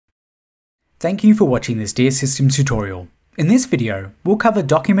Thank you for watching this Dear Systems tutorial. In this video, we'll cover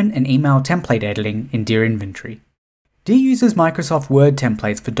document and email template editing in Dear Inventory. Dear uses Microsoft Word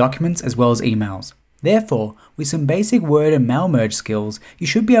templates for documents as well as emails. Therefore, with some basic Word and mail merge skills, you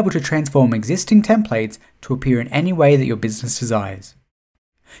should be able to transform existing templates to appear in any way that your business desires.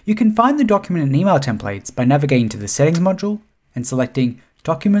 You can find the document and email templates by navigating to the Settings module and selecting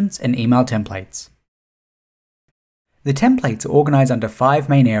Documents and Email Templates. The templates are organized under 5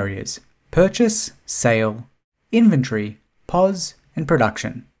 main areas: Purchase, Sale, Inventory, POS, and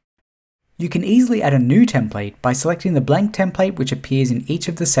Production. You can easily add a new template by selecting the blank template which appears in each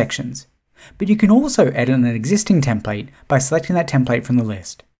of the sections, but you can also edit an existing template by selecting that template from the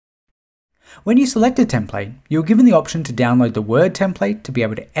list. When you select a template, you're given the option to download the Word template to be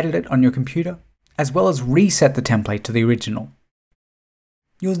able to edit it on your computer, as well as reset the template to the original.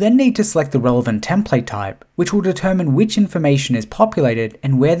 You'll then need to select the relevant template type, which will determine which information is populated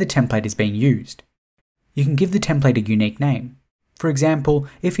and where the template is being used. You can give the template a unique name. For example,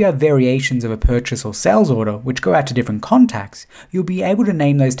 if you have variations of a purchase or sales order which go out to different contacts, you'll be able to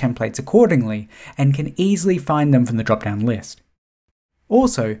name those templates accordingly and can easily find them from the drop-down list.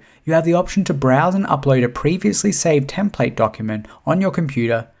 Also, you have the option to browse and upload a previously saved template document on your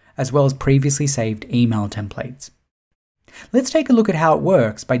computer, as well as previously saved email templates. Let's take a look at how it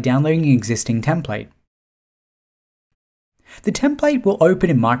works by downloading an existing template. The template will open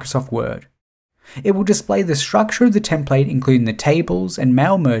in Microsoft Word. It will display the structure of the template, including the tables and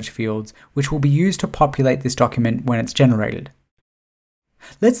mail merge fields, which will be used to populate this document when it's generated.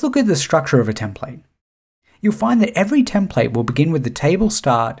 Let's look at the structure of a template. You'll find that every template will begin with the table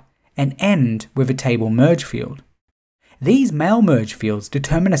start and end with a table merge field. These mail merge fields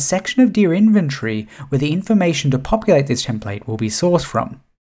determine a section of Dear Inventory where the information to populate this template will be sourced from.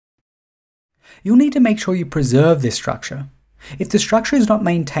 You'll need to make sure you preserve this structure. If the structure is not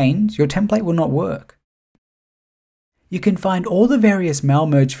maintained, your template will not work. You can find all the various mail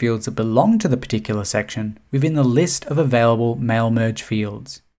merge fields that belong to the particular section within the list of available mail merge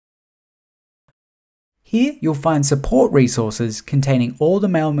fields. Here you'll find support resources containing all the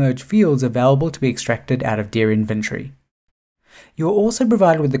mail merge fields available to be extracted out of Dear Inventory. You are also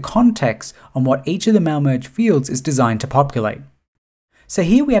provided with the context on what each of the mail merge fields is designed to populate. So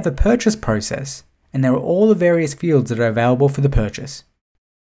here we have a purchase process, and there are all the various fields that are available for the purchase.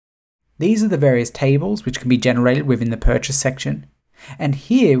 These are the various tables which can be generated within the purchase section, and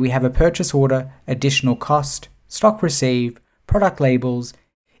here we have a purchase order, additional cost, stock receive, product labels,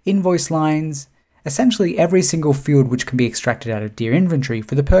 invoice lines, essentially every single field which can be extracted out of Dear Inventory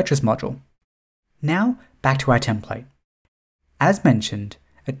for the purchase module. Now back to our template. As mentioned,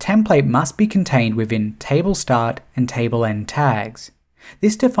 a template must be contained within table start and table end tags.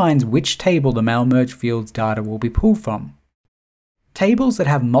 This defines which table the mail merge field's data will be pulled from. Tables that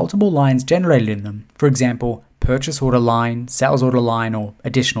have multiple lines generated in them, for example, purchase order line, sales order line, or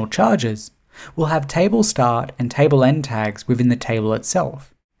additional charges, will have table start and table end tags within the table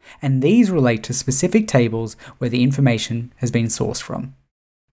itself, and these relate to specific tables where the information has been sourced from.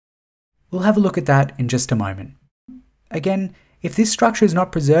 We'll have a look at that in just a moment. Again, if this structure is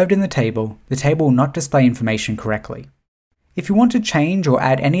not preserved in the table will not display information correctly. If you want to change or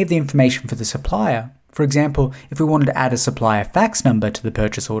add any of the information for the supplier, for example, if we wanted to add a supplier fax number to the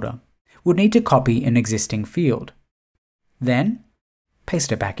purchase order, we'll need to copy an existing field. Then,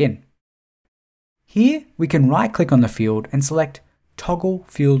 paste it back in. Here, we can right-click on the field and select Toggle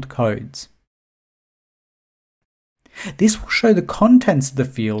Field Codes. This will show the contents of the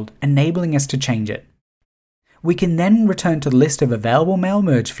field, enabling us to change it. We can then return to the list of available mail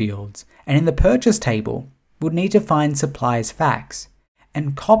merge fields, and in the purchase table, we'll need to find supplier's fax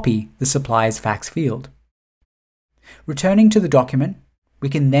and copy the supplier's fax field. Returning to the document, we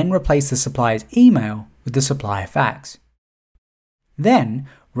can then replace the supplier's email with the supplier fax. Then,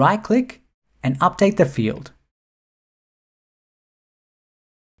 right-click and update the field.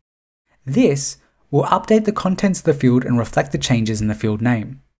 This will update the contents of the field and reflect the changes in the field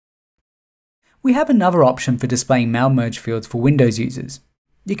name. We have another option for displaying mail merge fields for Windows users.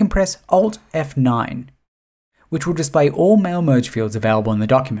 You can press Alt F9, which will display all mail merge fields available in the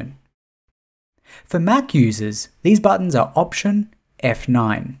document. For Mac users, these buttons are Option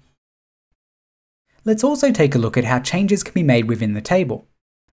F9. Let's also take a look at how changes can be made within the table.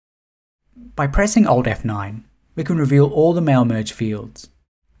 By pressing Alt F9, we can reveal all the mail merge fields.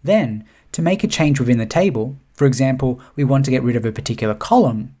 Then, to make a change within the table, for example, we want to get rid of a particular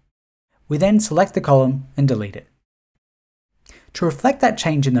column, we then select the column and delete it. To reflect that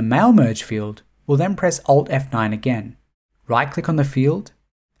change in the mail merge field, we'll then press Alt F9 again, right-click on the field,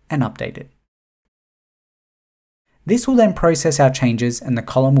 and update it. This will then process our changes and the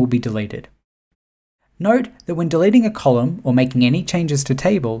column will be deleted. Note that when deleting a column or making any changes to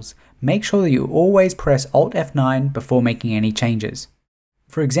tables, make sure that you always press Alt F9 before making any changes.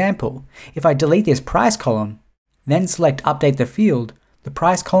 For example, if I delete this price column, then select Update the field, the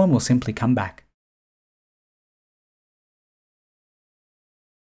price column will simply come back.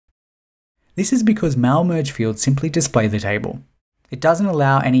 This is because mail merge fields simply display the table. It doesn't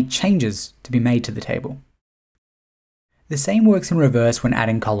allow any changes to be made to the table. The same works in reverse when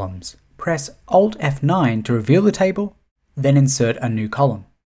adding columns. Press Alt F9 to reveal the table, then insert a new column.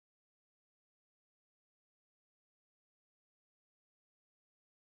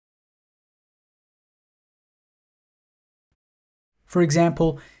 For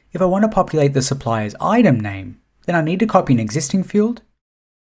example, if I want to populate the supplier's item name, then I need to copy an existing field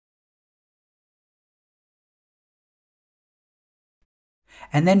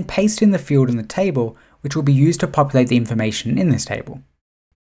and then paste in the field in the table which will be used to populate the information in this table.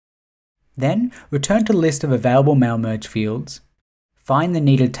 Then return to the list of available mail merge fields, find the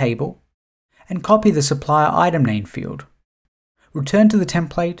needed table, and copy the supplier item name field. Return to the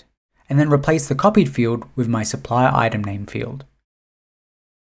template, and then replace the copied field with my supplier item name field.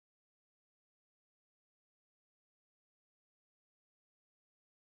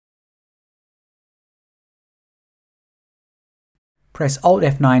 Press Alt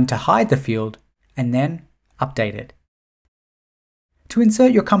F9 to hide the field, and then update it. To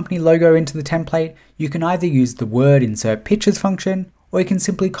insert your company logo into the template, you can either use the Word Insert Pictures function, or you can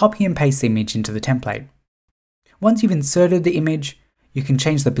simply copy and paste the image into the template. Once you've inserted the image, you can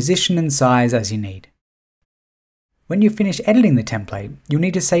change the position and size as you need. When you finish editing the template, you'll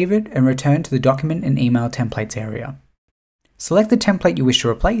need to save it and return to the Document and Email Templates area. Select the template you wish to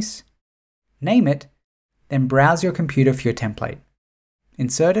replace, name it, then browse your computer for your template.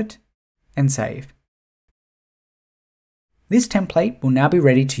 Insert it, and save. This template will now be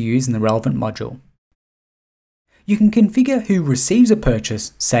ready to use in the relevant module. You can configure who receives a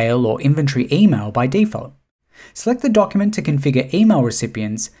purchase, sale, or inventory email by default. Select the document to configure email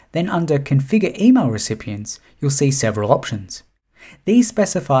recipients, then under Configure Email Recipients, you'll see several options. These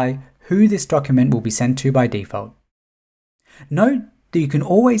specify who this document will be sent to by default. Note that you can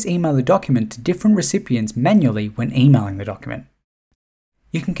always email the document to different recipients manually when emailing the document.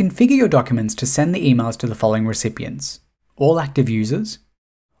 You can configure your documents to send the emails to the following recipients: all active users,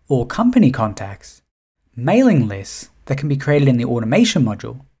 all company contacts, mailing lists that can be created in the automation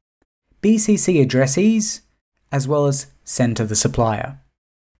module, BCC addressees, as well as send to the supplier.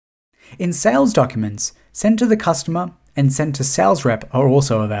 In sales documents, send to the customer and send to sales rep are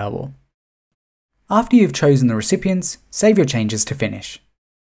also available. After you've chosen the recipients, save your changes to finish.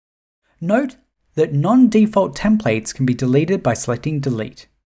 Note that non-default templates can be deleted by selecting Delete.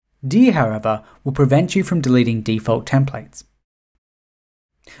 Dear, however, will prevent you from deleting default templates.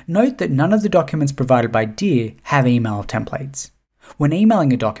 Note that none of the documents provided by Dear have email templates. When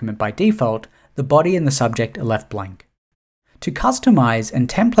emailing a document by default, the body and the subject are left blank. To customize and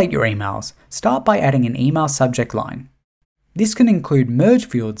template your emails, start by adding an email subject line. This can include merge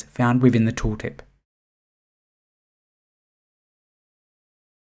fields found within the tooltip.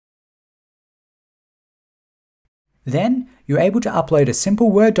 Then, you're able to upload a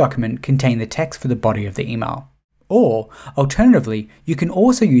simple Word document containing the text for the body of the email. Or, alternatively, you can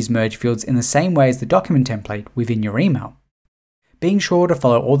also use merge fields in the same way as the document template within your email, being sure to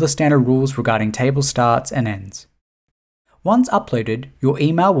follow all the standard rules regarding table starts and ends. Once uploaded, your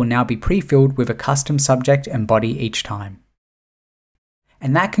email will now be pre-filled with a custom subject and body each time.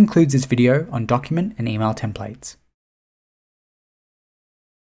 And that concludes this video on document and email templates.